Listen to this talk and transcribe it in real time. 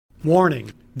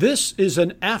Warning, this is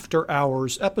an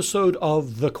after-hours episode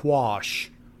of The Quash.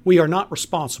 We are not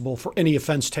responsible for any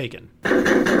offense taken.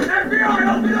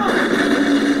 FBI, open up!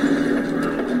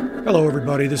 Hello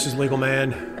everybody, this is Legal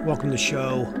Man. Welcome to the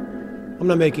show. I'm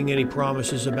not making any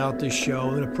promises about this show.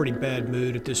 I'm in a pretty bad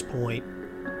mood at this point.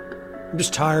 I'm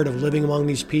just tired of living among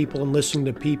these people and listening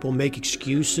to people make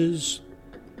excuses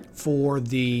for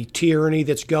the tyranny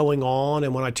that's going on.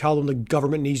 And when I tell them the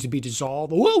government needs to be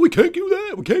dissolved, well, we can't do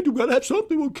that. We gotta have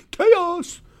something.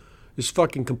 Chaos. It's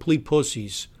fucking complete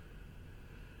pussies.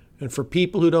 And for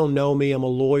people who don't know me, I'm a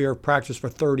lawyer, practiced for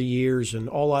 30 years, and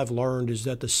all I've learned is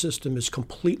that the system is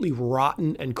completely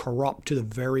rotten and corrupt to the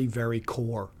very, very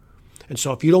core. And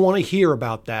so if you don't want to hear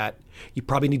about that, you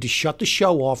probably need to shut the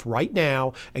show off right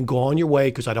now and go on your way,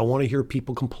 because I don't want to hear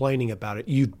people complaining about it.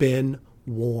 You've been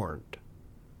warned.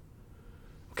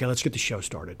 Okay, let's get the show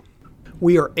started.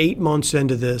 We are 8 months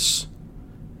into this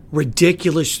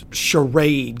ridiculous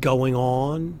charade going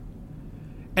on,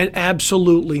 and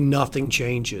absolutely nothing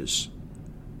changes.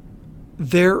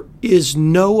 There is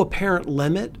no apparent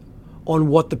limit on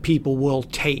what the people will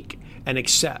take and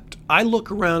accept. I look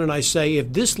around and I say,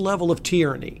 if this level of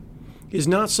tyranny is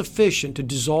not sufficient to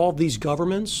dissolve these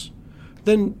governments,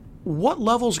 then what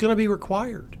level is going to be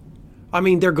required? I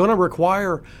mean, they're going to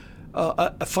require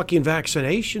a fucking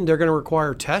vaccination. They're going to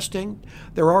require testing.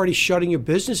 They're already shutting your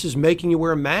businesses, making you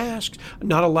wear masks,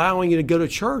 not allowing you to go to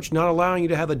church, not allowing you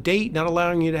to have a date, not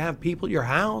allowing you to have people at your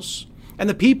house. And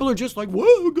the people are just like,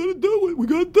 well, we got to do it. We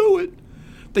got to do it.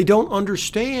 They don't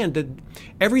understand that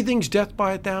everything's death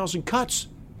by 1,000 cuts.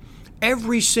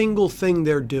 Every single thing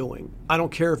they're doing, I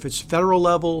don't care if it's federal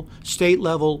level, state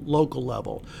level, local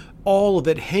level, all of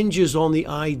it hinges on the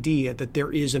idea that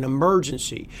there is an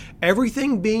emergency.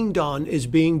 Everything being done is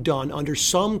being done under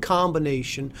some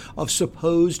combination of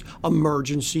supposed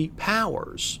emergency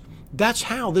powers. That's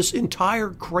how this entire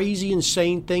crazy,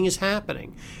 insane thing is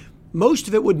happening. Most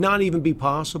of it would not even be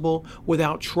possible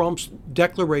without Trump's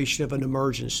declaration of an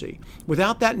emergency.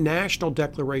 Without that national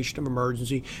declaration of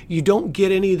emergency, you don't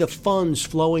get any of the funds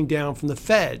flowing down from the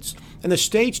feds. And the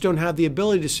states don't have the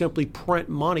ability to simply print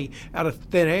money out of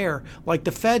thin air like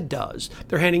the Fed does.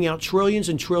 They're handing out trillions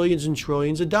and trillions and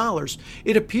trillions of dollars.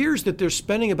 It appears that they're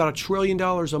spending about $1 trillion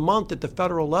a month at the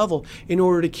federal level in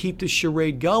order to keep the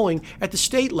charade going at the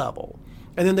state level.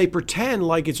 And then they pretend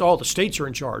like it's all the states are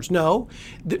in charge. No,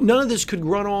 none of this could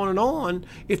run on and on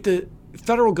if the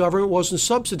federal government wasn't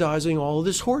subsidizing all of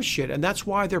this horse shit. And that's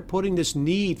why they're putting this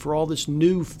need for all this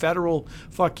new federal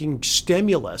fucking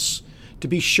stimulus to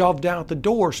be shoved out the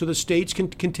door so the states can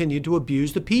continue to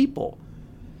abuse the people.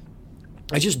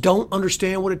 I just don't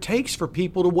understand what it takes for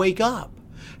people to wake up.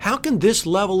 How can this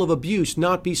level of abuse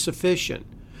not be sufficient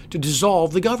to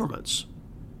dissolve the governments?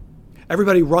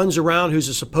 Everybody runs around who's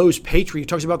a supposed patriot,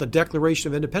 talks about the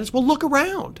Declaration of Independence. Well, look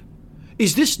around.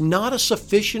 Is this not a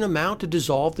sufficient amount to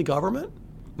dissolve the government?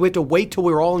 We have to wait till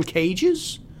we're all in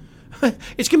cages?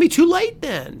 It's going to be too late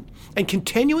then. And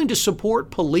continuing to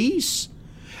support police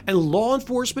and law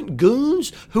enforcement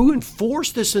goons who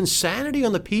enforce this insanity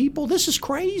on the people, this is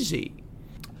crazy.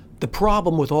 The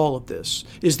problem with all of this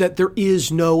is that there is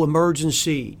no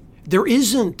emergency. There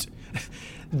isn't.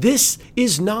 This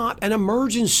is not an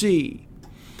emergency.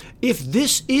 If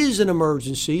this is an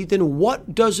emergency, then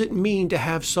what does it mean to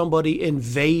have somebody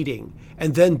invading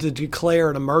and then to declare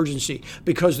an emergency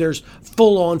because there's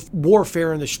full-on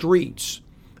warfare in the streets?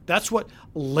 That's what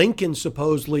Lincoln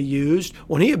supposedly used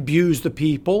when he abused the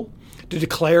people to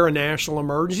declare a national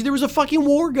emergency. There was a fucking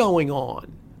war going on.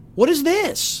 What is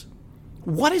this?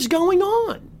 What is going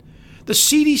on? The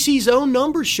CDC's own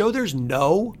numbers show there's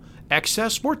no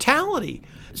excess mortality.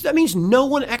 So that means no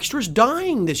one extra is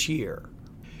dying this year.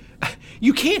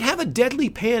 You can't have a deadly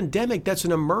pandemic that's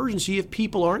an emergency if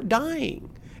people aren't dying.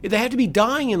 They have to be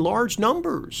dying in large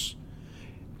numbers.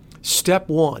 Step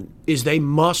one is they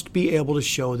must be able to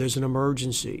show there's an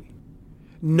emergency.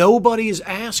 Nobody is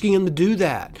asking them to do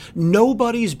that.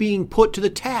 Nobody is being put to the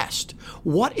test.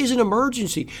 What is an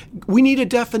emergency? We need a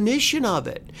definition of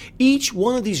it. Each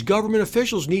one of these government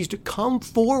officials needs to come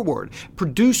forward,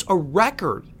 produce a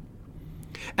record,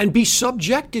 and be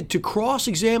subjected to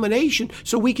cross-examination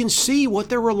so we can see what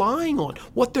they're relying on,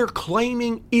 what they're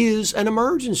claiming is an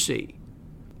emergency.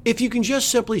 If you can just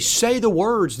simply say the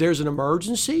words, there's an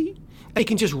emergency, they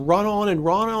can just run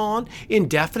on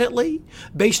indefinitely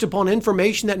based upon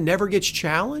information that never gets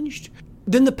challenged,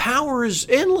 then the power is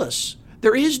endless.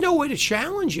 There is no way to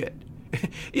challenge it.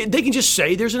 They can just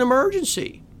say there's an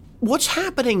emergency. What's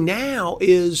happening now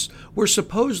is we're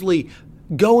supposedly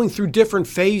going through different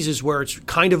phases where it's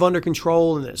kind of under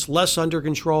control and it's less under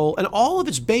control. And all of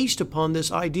it's based upon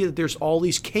this idea that there's all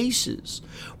these cases.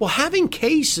 Well, having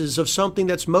cases of something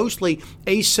that's mostly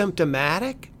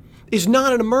asymptomatic is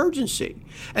not an emergency.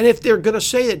 And if they're going to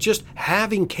say that just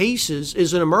having cases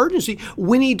is an emergency,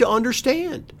 we need to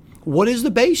understand what is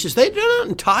the basis. They're not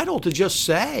entitled to just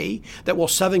say that, well,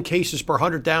 7 cases per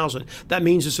 100,000, that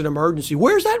means it's an emergency.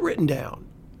 Where's that written down?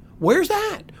 Where's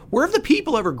that? Where have the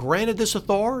people ever granted this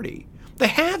authority? They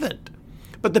haven't.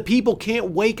 But the people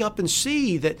can't wake up and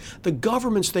see that the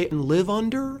governments they live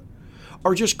under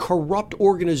are just corrupt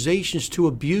organizations to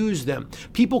abuse them.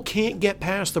 People can't get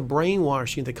past the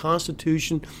brainwashing, the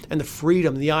Constitution and the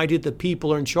freedom, the idea that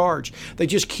people are in charge. They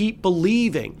just keep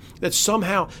believing that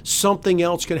somehow something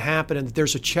else can happen and that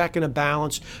there's a check and a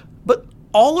balance. But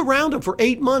all around them for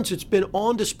 8 months, it's been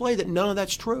on display that none of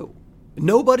that's true.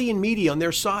 Nobody in media on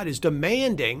their side is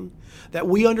demanding that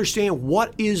we understand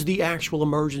what is the actual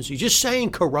emergency. Just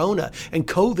saying corona and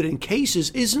COVID in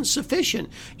cases isn't sufficient.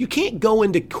 You can't go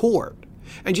into court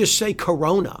and just say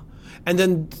corona and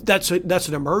then that's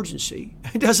an emergency.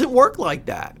 It doesn't work like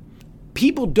that.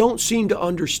 People don't seem to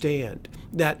understand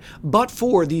that but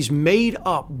for these made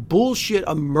up bullshit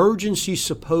emergency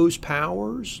supposed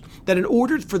powers, that in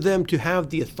order for them to have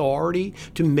the authority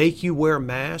to make you wear a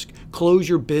mask, close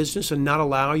your business and not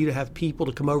allow you to have people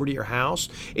to come over to your house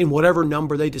in whatever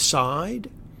number they decide,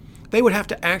 they would have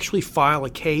to actually file a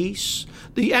case.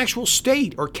 The actual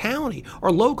state or county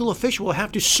or local official will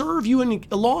have to serve you in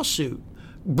a lawsuit,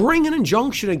 bring an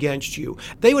injunction against you.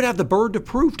 They would have the burden of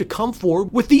proof to come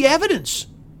forward with the evidence,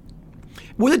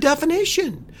 with a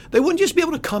definition. They wouldn't just be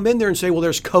able to come in there and say, well,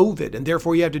 there's COVID and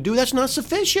therefore you have to do. That's not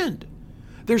sufficient.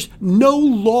 There's no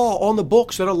law on the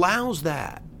books that allows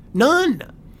that. None.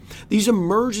 These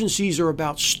emergencies are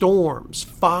about storms,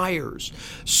 fires,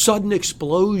 sudden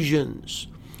explosions.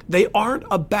 They aren't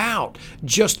about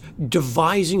just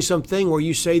devising something where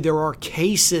you say there are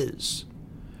cases.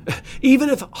 Even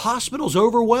if a hospital's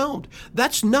overwhelmed,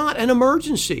 that's not an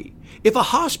emergency. If a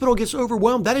hospital gets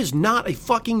overwhelmed, that is not a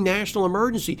fucking national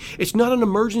emergency. It's not an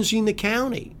emergency in the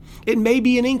county. It may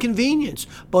be an inconvenience,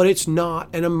 but it's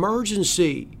not an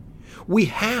emergency. We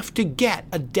have to get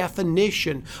a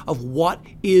definition of what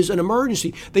is an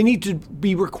emergency. They need to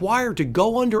be required to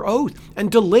go under oath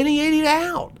and delineate it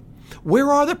out.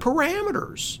 Where are the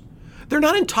parameters? They're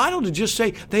not entitled to just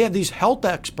say they have these health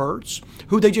experts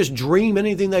who they just dream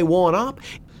anything they want up.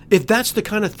 If that's the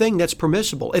kind of thing that's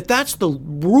permissible, if that's the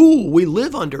rule we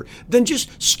live under, then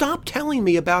just stop telling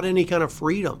me about any kind of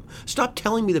freedom. Stop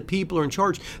telling me that people are in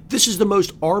charge. This is the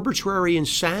most arbitrary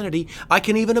insanity I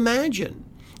can even imagine.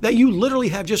 That you literally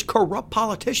have just corrupt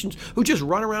politicians who just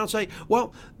run around and say,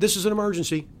 well, this is an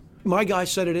emergency. My guy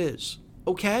said it is.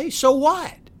 Okay, so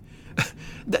what?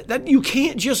 That you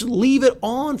can't just leave it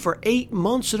on for 8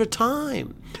 months at a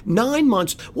time, 9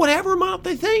 months, whatever amount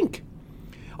they think.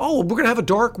 Oh, we're going to have a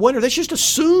dark winter. Let's just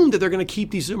assume that they're going to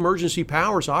keep these emergency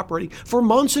powers operating for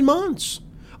months and months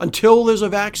until there's a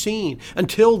vaccine,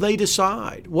 until they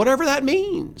decide, whatever that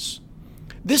means.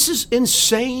 This is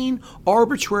insane,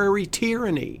 arbitrary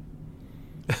tyranny.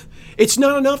 It's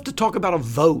not enough to talk about a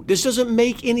vote. This doesn't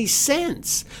make any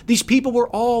sense. These people were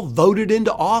all voted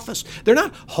into office. They're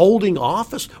not holding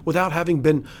office without having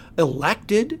been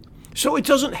elected. So it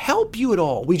doesn't help you at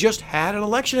all. We just had an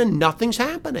election and nothing's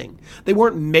happening. They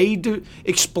weren't made to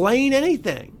explain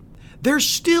anything. There's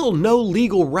still no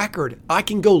legal record I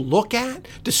can go look at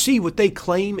to see what they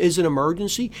claim is an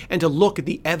emergency and to look at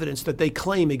the evidence that they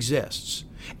claim exists.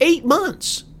 8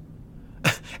 months.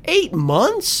 8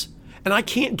 months? And I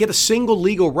can't get a single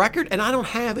legal record, and I don't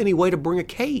have any way to bring a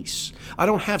case. I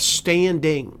don't have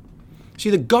standing.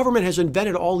 See, the government has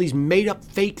invented all these made-up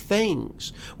fake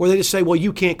things where they just say, well,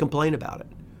 you can't complain about it.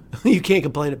 You can't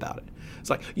complain about it. It's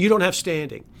like, you don't have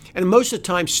standing. And most of the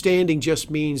time, standing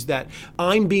just means that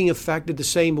I'm being affected the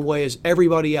same way as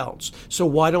everybody else. So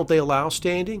why don't they allow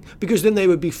standing? Because then they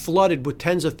would be flooded with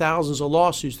tens of thousands of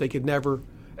lawsuits they could never,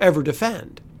 ever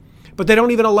defend. But they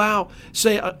don't even allow,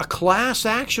 say, a class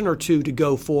action or two to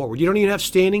go forward. You don't even have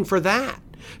standing for that,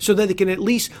 so that they can at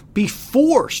least be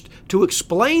forced to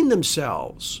explain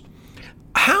themselves.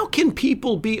 How can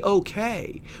people be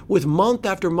okay with month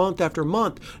after month after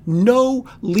month, no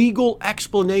legal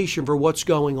explanation for what's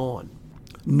going on?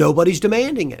 Nobody's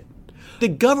demanding it. The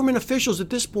government officials at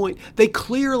this point, they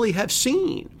clearly have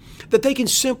seen that they can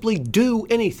simply do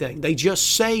anything. They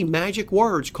just say magic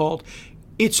words called,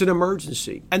 it's an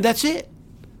emergency. And that's it.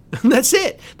 That's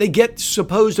it. They get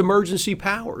supposed emergency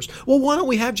powers. Well, why don't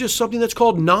we have just something that's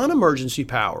called non-emergency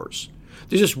powers?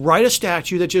 They just write a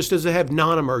statute that just doesn't have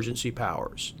non-emergency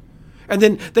powers. And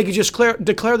then they could just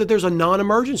declare that there's a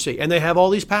non-emergency and they have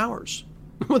all these powers.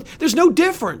 There's no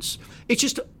difference. It's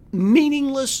just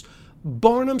meaningless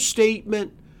Barnum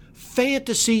statement,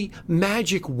 fantasy,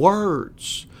 magic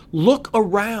words. Look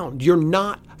around. You're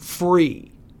not free.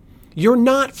 You're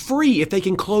not free if they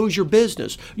can close your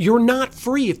business. You're not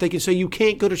free if they can say you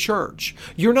can't go to church.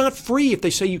 You're not free if they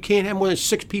say you can't have more than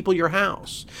 6 people in your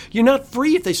house. You're not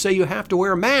free if they say you have to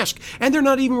wear a mask, and they're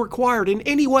not even required in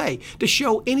any way to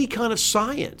show any kind of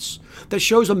science that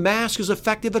shows a mask is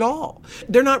effective at all.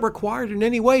 They're not required in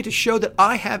any way to show that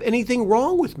I have anything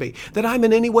wrong with me, that I'm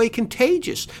in any way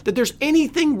contagious, that there's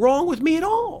anything wrong with me at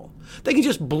all. They can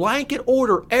just blanket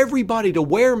order everybody to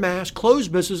wear masks, close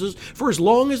businesses for as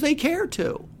long as they care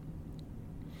to.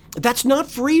 That's not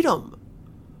freedom.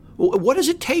 What does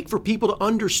it take for people to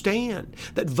understand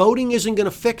that voting isn't going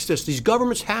to fix this? These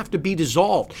governments have to be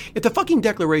dissolved. If the fucking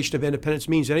Declaration of Independence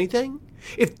means anything,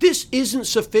 if this isn't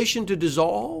sufficient to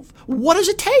dissolve, what does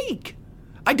it take?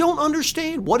 I don't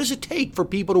understand. What does it take for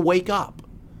people to wake up?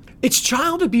 It's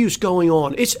child abuse going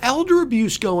on. It's elder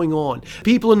abuse going on.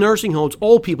 People in nursing homes,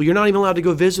 old people, you're not even allowed to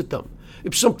go visit them.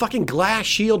 It's some fucking glass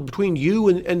shield between you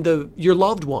and your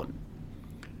loved one.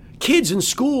 Kids in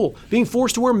school being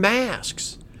forced to wear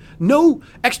masks. No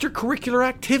extracurricular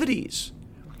activities.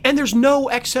 And there's no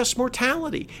excess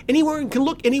mortality. Anywhere you can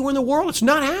look, anywhere in the world, it's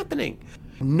not happening.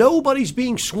 Nobody's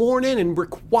being sworn in and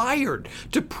required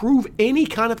to prove any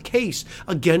kind of case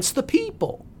against the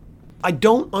people. I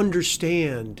don't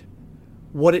understand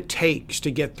what it takes to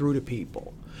get through to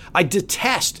people. I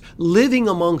detest living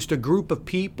amongst a group of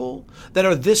people that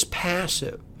are this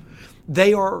passive.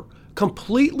 They are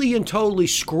completely and totally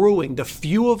screwing the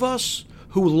few of us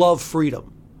who love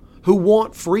freedom, who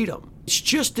want freedom. It's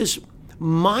just this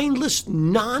mindless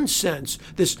nonsense,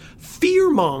 this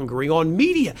fear-mongering on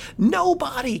media.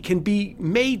 Nobody can be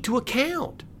made to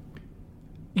account.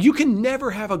 You can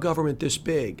never have a government this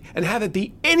big and have it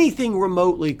be anything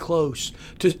remotely close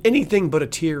to anything but a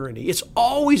tyranny. It's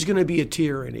always going to be a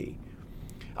tyranny.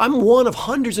 I'm one of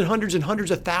hundreds and hundreds and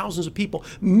hundreds of thousands of people,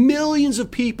 millions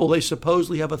of people they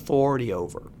supposedly have authority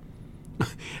over.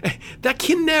 That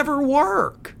can never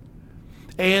work.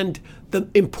 And the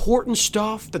important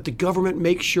stuff that the government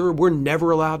makes sure we're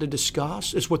never allowed to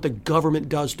discuss is what the government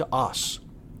does to us.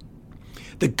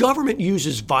 The government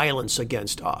uses violence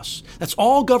against us. That's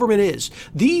all government is.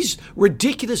 These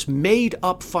ridiculous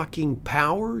made-up fucking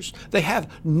powers, they have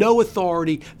no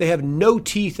authority, they have no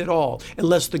teeth at all,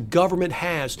 unless the government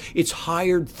has its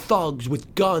hired thugs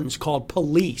with guns called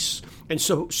police and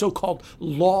so-called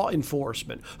law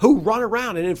enforcement who run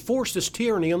around and enforce this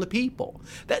tyranny on the people.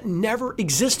 That never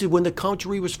existed when the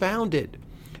country was founded.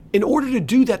 In order to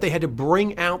do that, they had to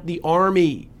bring out the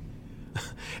army.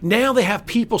 Now they have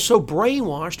people so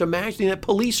brainwashed imagining that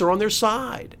police are on their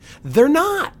side. They're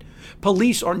not.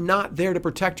 Police are not there to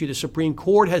protect you. The Supreme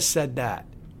Court has said that.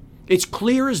 It's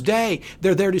clear as day.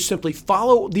 They're there to simply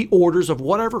follow the orders of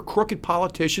whatever crooked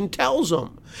politician tells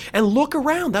them. And look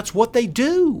around. That's what they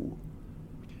do.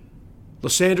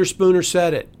 Lysander Spooner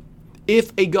said it.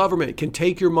 If a government can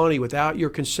take your money without your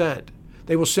consent,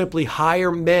 they will simply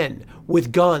hire men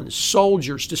with guns,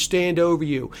 soldiers, to stand over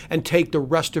you and take the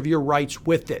rest of your rights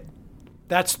with it.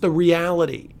 That's the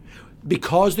reality.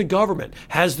 Because the government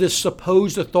has this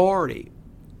supposed authority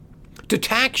to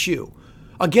tax you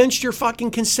against your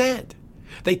fucking consent.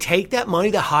 They take that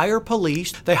money, they hire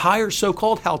police, they hire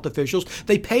so-called health officials,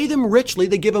 they pay them richly,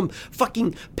 they give them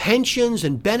fucking pensions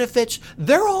and benefits.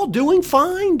 They're all doing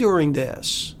fine during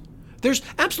this. There's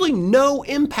absolutely no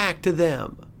impact to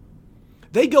them.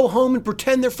 They go home and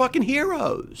pretend they're fucking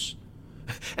heroes.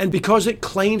 And because it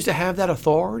claims to have that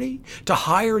authority to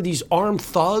hire these armed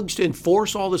thugs to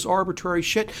enforce all this arbitrary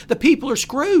shit, the people are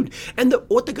screwed. And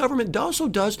what the government also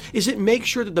does is it makes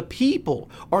sure that the people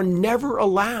are never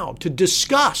allowed to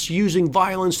discuss using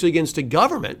violence against the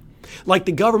government like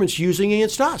the government's using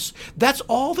against us. That's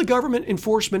all the government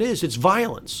enforcement is. It's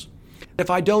violence. If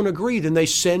I don't agree, then they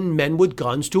send men with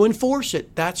guns to enforce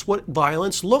it. That's what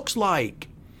violence looks like.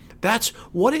 That's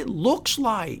what it looks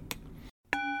like.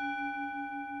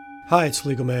 Hi, it's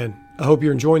Legal Man. I hope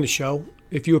you're enjoying the show.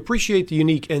 If you appreciate the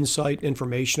unique insight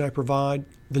information I provide,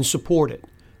 then support it.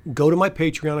 Go to my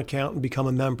Patreon account and become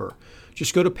a member.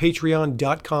 Just go to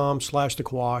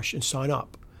patreon.com/thequash and sign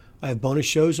up. I have bonus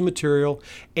shows and material,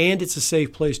 and it's a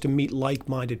safe place to meet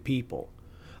like-minded people.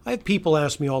 I have people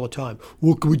ask me all the time,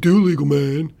 what can we do, Legal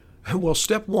Man? Well,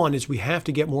 step one is we have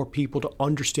to get more people to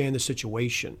understand the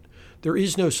situation. There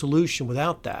is no solution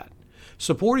without that.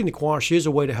 Supporting the Quash is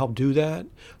a way to help do that.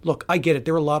 Look, I get it.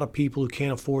 There are a lot of people who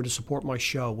can't afford to support my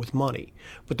show with money,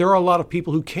 but there are a lot of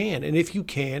people who can. And if you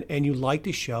can and you like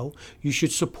the show, you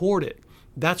should support it.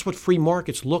 That's what free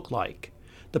markets look like.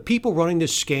 The people running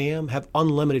this scam have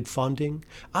unlimited funding.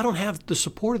 I don't have the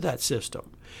support of that system.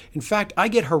 In fact, I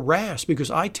get harassed because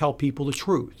I tell people the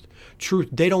truth. Truth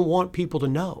they don't want people to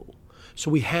know. So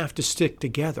we have to stick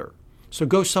together. So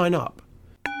go sign up.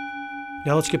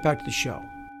 Now let's get back to the show.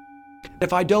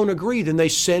 If I don't agree, then they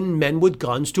send men with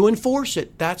guns to enforce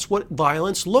it. That's what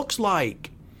violence looks like.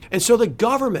 And so the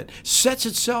government sets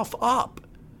itself up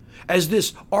as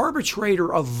this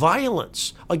arbitrator of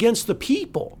violence against the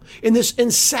people in this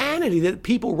insanity that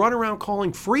people run around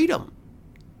calling freedom.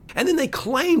 And then they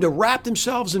claim to wrap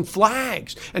themselves in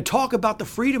flags and talk about the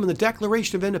freedom and the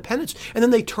Declaration of Independence. And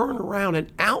then they turn around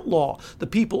and outlaw the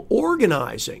people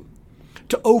organizing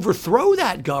to overthrow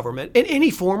that government in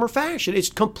any form or fashion. It's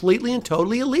completely and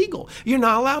totally illegal. You're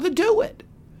not allowed to do it.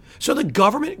 So the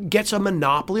government gets a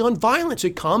monopoly on violence.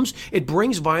 It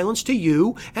brings violence to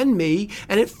you and me,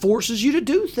 and it forces you to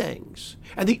do things.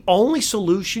 And the only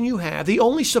solution you have, the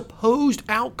only supposed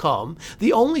outcome,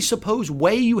 the only supposed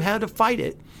way you have to fight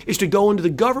it is to go into the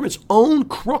government's own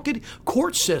crooked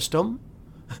court system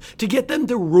to get them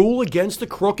to rule against the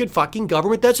crooked fucking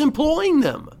government that's employing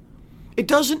them. It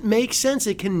doesn't make sense.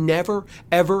 It can never,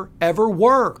 ever, ever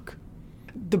work.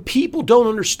 The people don't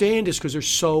understand this because they're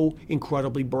so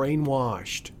incredibly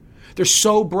brainwashed. They're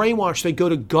so brainwashed. They go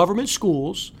to government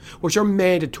schools, which are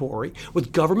mandatory,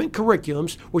 with government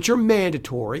curriculums, which are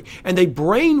mandatory, and they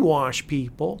brainwash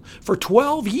people for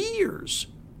 12 years.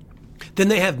 Then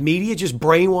they have media just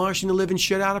brainwashing the living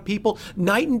shit out of people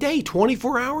night and day,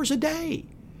 24 hours a day.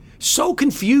 So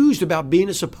confused about being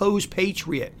a supposed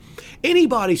patriot.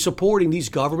 Anybody supporting these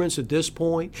governments at this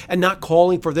point and not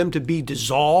calling for them to be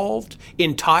dissolved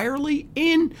entirely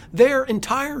in their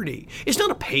entirety is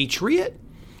not a patriot.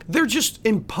 They're just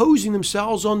imposing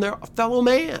themselves on their fellow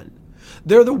man.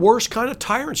 They're the worst kind of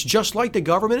tyrants, just like the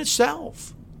government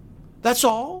itself. That's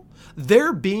all.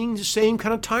 They're being the same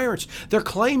kind of tyrants. They're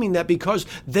claiming that because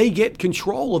they get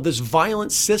control of this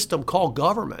violent system called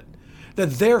government,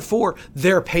 that therefore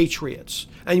they're patriots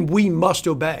and we must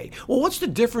obey. Well, what's the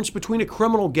difference between a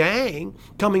criminal gang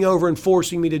coming over and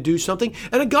forcing me to do something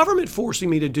and a government forcing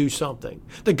me to do something?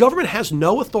 The government has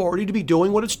no authority to be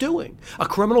doing what it's doing. A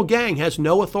criminal gang has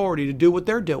no authority to do what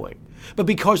they're doing. But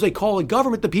because they call it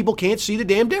government, the people can't see the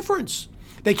damn difference.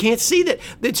 They can't see that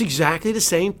it's exactly the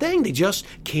same thing. They just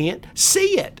can't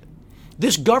see it.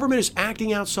 This government is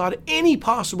acting outside any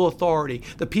possible authority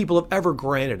the people have ever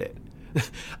granted it.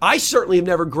 I certainly have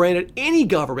never granted any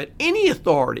government any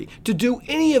authority to do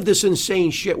any of this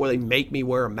insane shit where they make me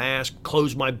wear a mask,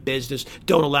 close my business,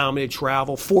 don't allow me to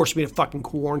travel, force me to fucking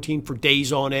quarantine for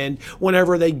days on end,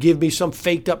 whenever they give me some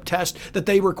faked up test that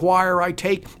they require I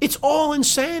take. It's all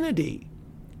insanity.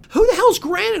 Who the hell's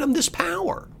granted them this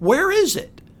power? Where is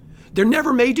it? They're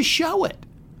never made to show it.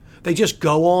 They just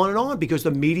go on and on because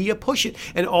the media push it.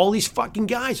 And all these fucking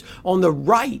guys on the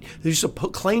right who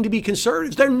claim to be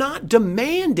conservatives, they're not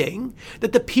demanding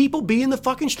that the people be in the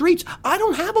fucking streets. I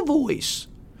don't have a voice.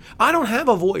 I don't have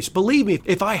a voice. Believe me,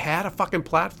 if I had a fucking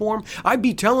platform, I'd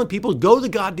be telling people, go to the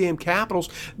goddamn capitals,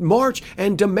 march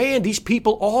and demand these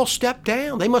people all step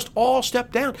down. They must all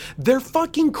step down. They're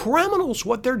fucking criminals,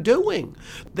 what they're doing.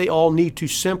 They all need to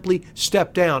simply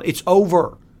step down. It's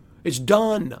over. It's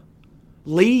done.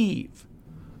 Leave.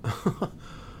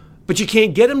 But you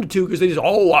can't get them to because they just,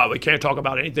 we can't talk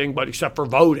about anything but except for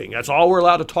voting. That's all we're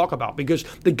allowed to talk about because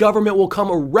the government will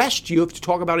come arrest you if you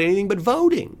talk about anything but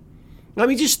voting. I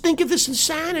mean, just think of this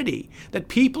insanity that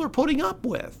people are putting up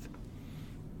with.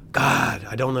 God,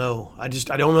 I don't know. I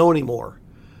don't know anymore.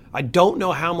 I don't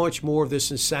know how much more of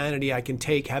this insanity I can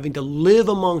take having to live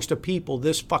amongst a people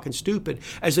this fucking stupid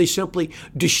as they simply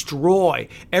destroy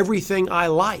everything I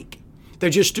like. They're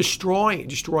just destroy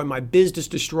my business,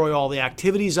 destroy all the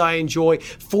activities I enjoy,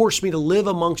 force me to live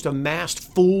amongst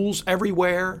amassed fools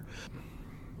everywhere.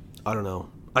 I don't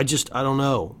know. I don't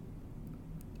know.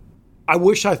 I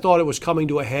wish I thought it was coming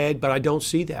to a head, but I don't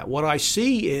see that. What I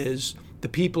see is the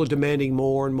people are demanding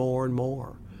more and more and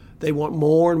more. They want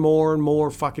more and more and more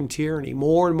fucking tyranny,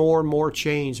 more and more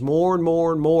chains, more and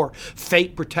more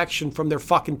fake protection from their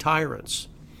fucking tyrants.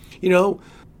 You know,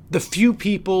 the few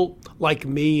people like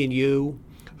me and you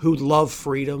who love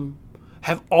freedom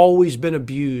have always been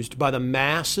abused by the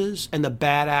masses and the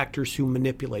bad actors who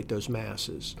manipulate those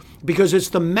masses. Because it's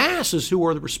the masses who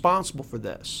are responsible for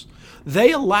this.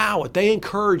 They allow it, they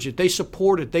encourage it, they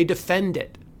support it, they defend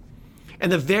it.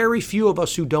 And the very few of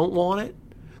us who don't want it,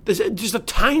 There's just a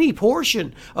tiny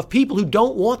portion of people who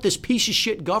don't want this piece of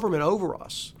shit government over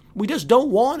us. We just don't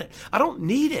want it. I don't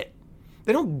need it.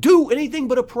 They don't do anything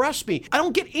but oppress me. I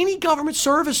don't get any government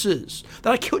services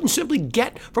that I couldn't simply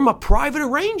get from a private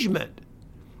arrangement.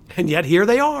 And yet here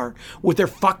they are with their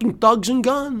fucking thugs and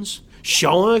guns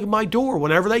showing at my door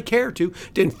whenever they care to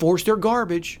enforce their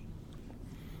garbage.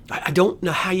 I don't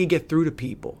know how you get through to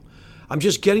people. I'm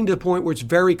just getting to the point where it's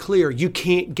very clear you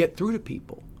can't get through to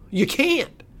people. You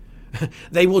can't.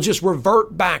 They will just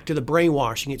revert back to the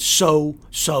brainwashing. It's so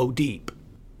deep.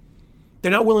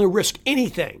 They're not willing to risk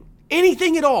anything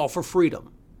at all for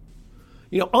freedom.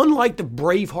 You know, unlike the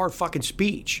Braveheart fucking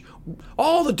speech,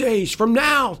 all the days from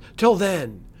now till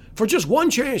then, for just one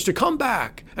chance to come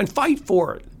back and fight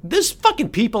for it. This fucking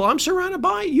people I'm surrounded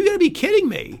by, you gotta be kidding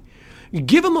me. You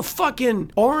give them a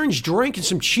fucking orange drink and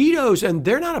some Cheetos and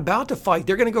they're not about to fight.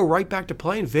 They're gonna go right back to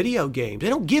playing video games. They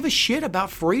don't give a shit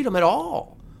about freedom at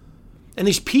all. And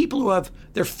these people who have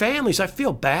their families, I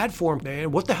feel bad for them,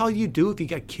 man. What the hell do you do if you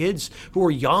got kids who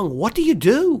are young? What do you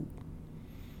do?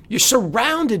 You're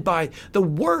surrounded by the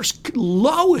worst,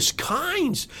 lowest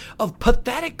kinds of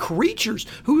pathetic creatures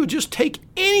who will just take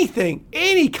anything,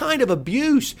 any kind of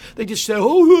abuse. They just say,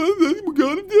 oh, we're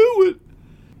gonna do it.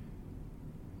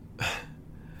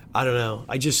 I don't know.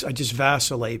 I just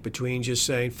vacillate between just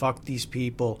saying, fuck these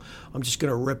people. I'm just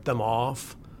gonna rip them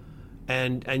off.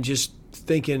 And just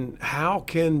thinking, how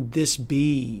can this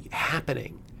be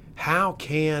happening? How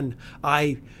can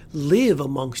I live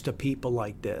amongst a people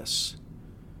like this?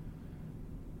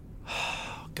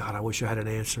 God, I wish I had an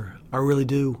answer. I really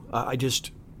do.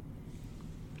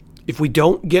 If we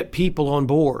don't get people on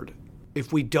board,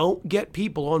 there's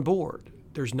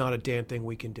not a damn thing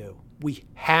we can do. We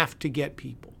have to get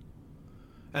people.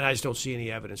 And I just don't see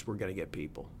any evidence we're going to get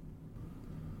people.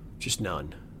 Just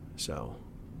none. So,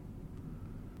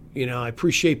 you know, I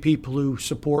appreciate people who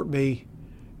support me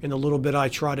in the little bit I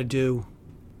try to do.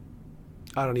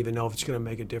 I don't even know if it's going to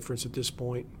make a difference at this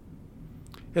point.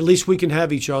 At least we can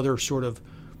have each other sort of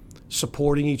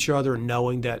supporting each other and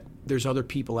knowing that there's other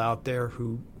people out there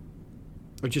who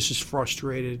are just as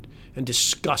frustrated and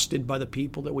disgusted by the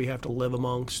people that we have to live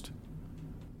amongst.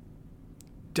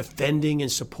 Defending and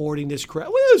supporting this crap.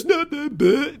 Well, it's not that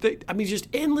bad. Just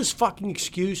endless fucking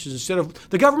excuses instead of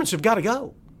the governments have got to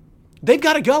go. They've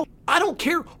got to go. I don't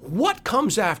care what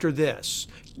comes after this.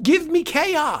 Give me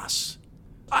chaos.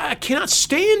 I cannot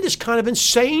stand this kind of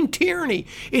insane tyranny.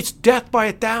 It's death by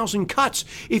 1,000 cuts.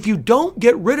 If you don't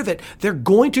get rid of it, they're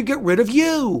going to get rid of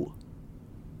you.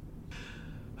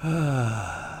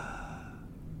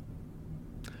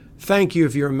 Thank you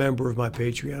if you're a member of my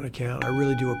Patreon account. I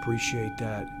really do appreciate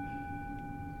that.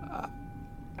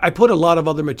 I put a lot of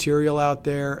other material out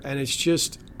there, and it's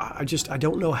just, I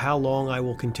don't know how long I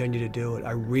will continue to do it.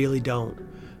 I really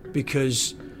don't,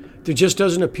 because there just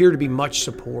doesn't appear to be much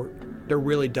support. There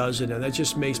really doesn't, and that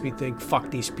just makes me think, fuck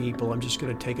these people. I'm just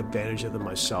going to take advantage of them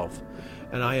myself.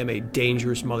 And I am a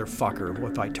dangerous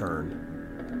motherfucker if I turn.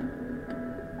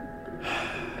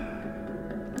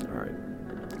 All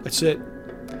right. That's it.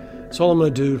 That's all I'm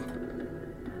going to do.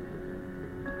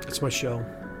 That's my show.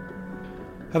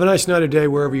 Have a nice night or day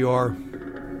wherever you are.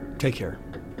 Take care.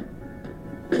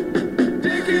 Take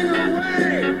it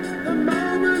away!